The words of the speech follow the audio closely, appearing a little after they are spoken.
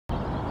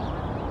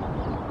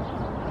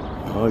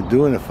Oh,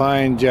 doing a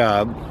fine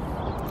job.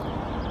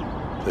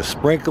 The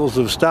sprinkles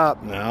have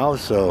stopped now,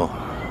 so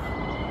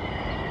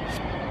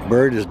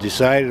bird has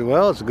decided,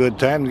 well, it's a good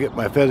time to get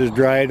my feathers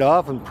dried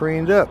off and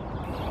preened up.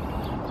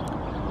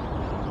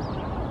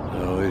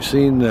 So we've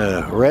seen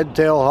the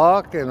red-tailed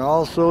hawk and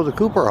also the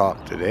Cooper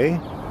hawk today.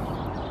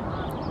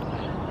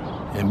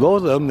 And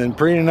both of them been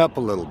preening up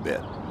a little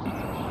bit.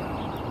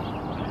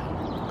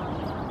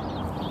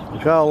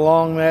 Look how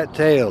long that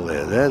tail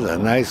is. That's a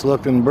nice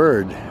looking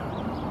bird.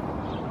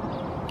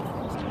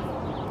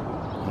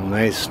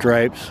 Nice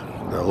stripes.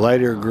 The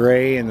lighter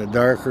gray and the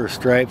darker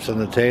stripes on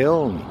the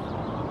tail. And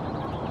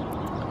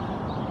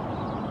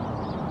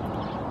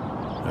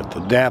got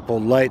the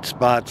dappled light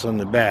spots on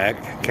the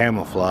back,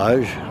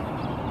 camouflage.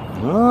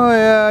 Oh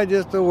yeah,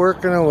 just a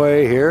working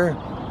away here.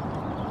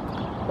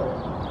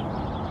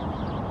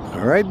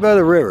 Right by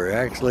the river.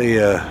 Actually,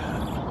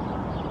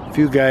 a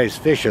few guys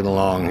fishing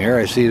along here.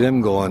 I see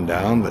them going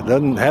down, but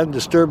hasn't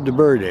disturbed the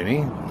bird any.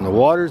 And the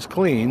water's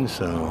clean,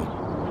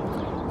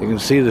 so you can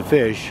see the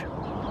fish.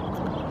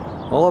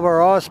 All of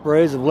our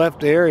ospreys have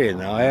left the area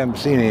now. I haven't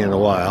seen any in a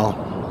while.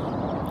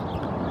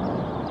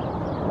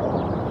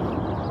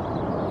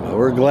 Well,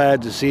 we're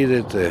glad to see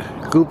that the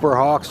Cooper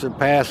hawks are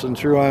passing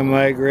through on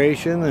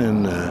migration,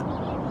 and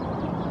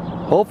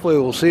hopefully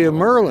we'll see a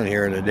merlin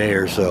here in a day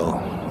or so.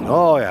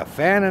 Oh yeah,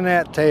 fanning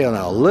that tail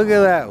now. Look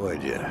at that,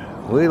 would you?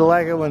 We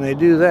like it when they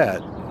do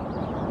that.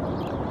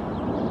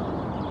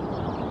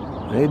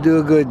 They do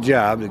a good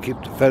job to keep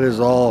the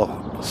feathers all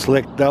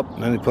slicked up,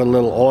 and then they put a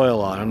little oil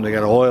on them. They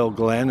got an oil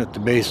gland at the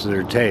base of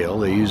their tail.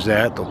 They use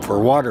that for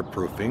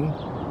waterproofing.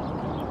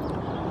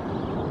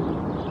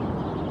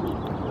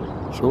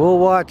 So we'll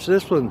watch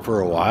this one for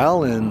a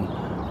while, and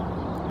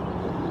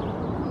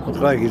looks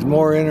like he's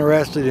more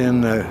interested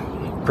in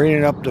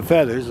preening up the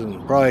feathers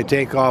and probably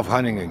take off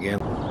hunting again.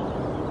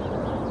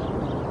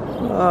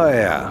 Oh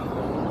yeah,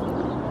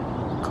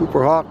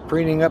 Cooper hawk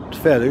preening up the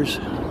feathers.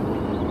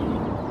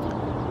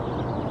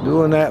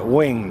 Doing that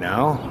wing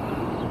now.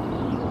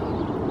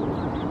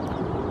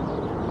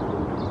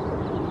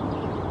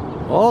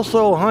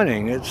 Also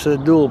hunting, it's a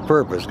dual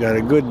purpose. Got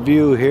a good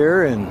view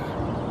here, and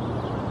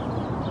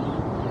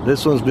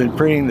this one's been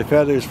preening the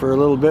feathers for a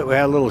little bit. We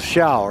had a little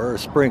shower, a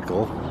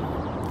sprinkle.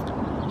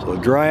 So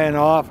drying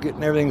off,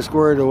 getting everything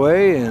squared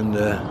away, and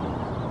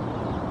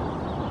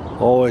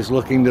always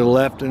looking to the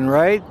left and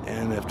right.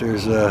 And if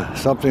there's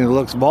something that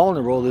looks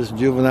vulnerable, this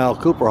juvenile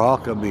Cooper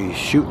hawk will be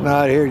shooting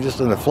out here just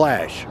in a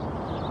flash.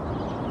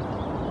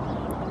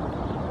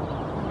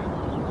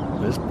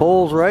 This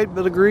pole's right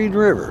by the Green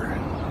River.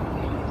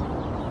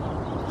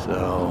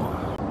 So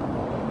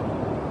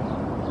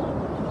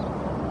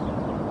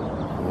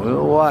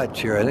we'll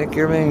watch here. I think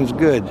everything's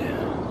good.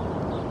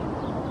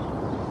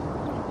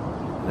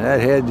 That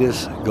head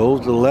just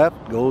goes to the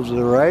left, goes to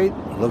the right,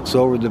 looks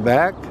over the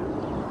back.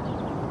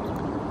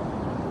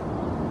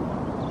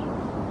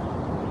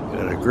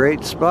 Got a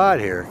great spot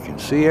here. You can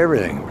see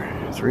everything.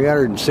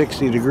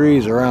 360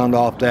 degrees around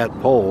off that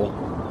pole.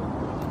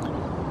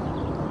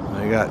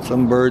 I got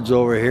some birds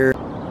over here.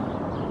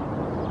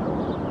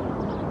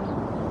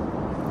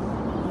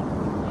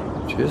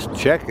 Just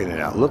checking it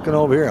out, looking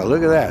over here.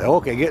 Look at that.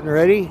 Okay, getting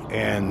ready,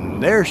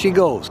 and there she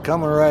goes,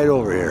 coming right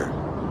over here.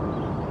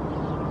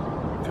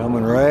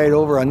 Coming right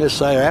over on this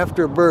side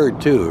after a bird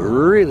too,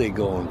 really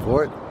going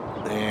for it.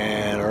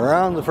 And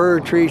around the fir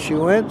tree she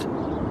went,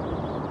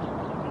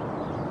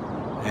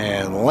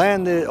 and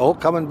landed. Oh,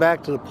 coming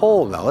back to the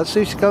pole now. Let's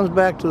see if she comes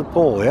back to the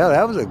pole. Yeah,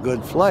 that was a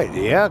good flight.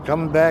 Yeah,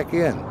 coming back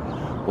in.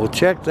 We'll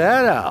check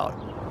that out.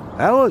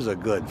 That was a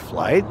good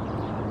flight.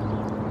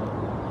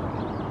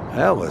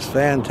 That was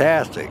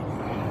fantastic.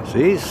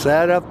 See,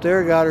 sat up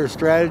there, got her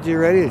strategy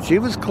ready, and she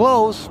was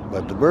close,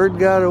 but the bird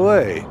got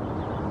away.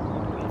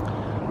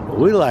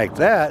 We like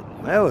that.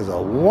 That was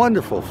a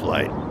wonderful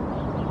flight.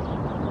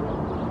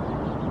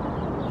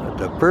 At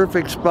the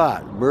perfect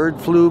spot.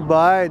 Bird flew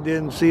by,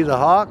 didn't see the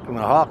hawk, and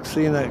the hawk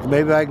seen that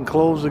maybe I can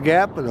close the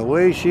gap, and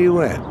away she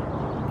went.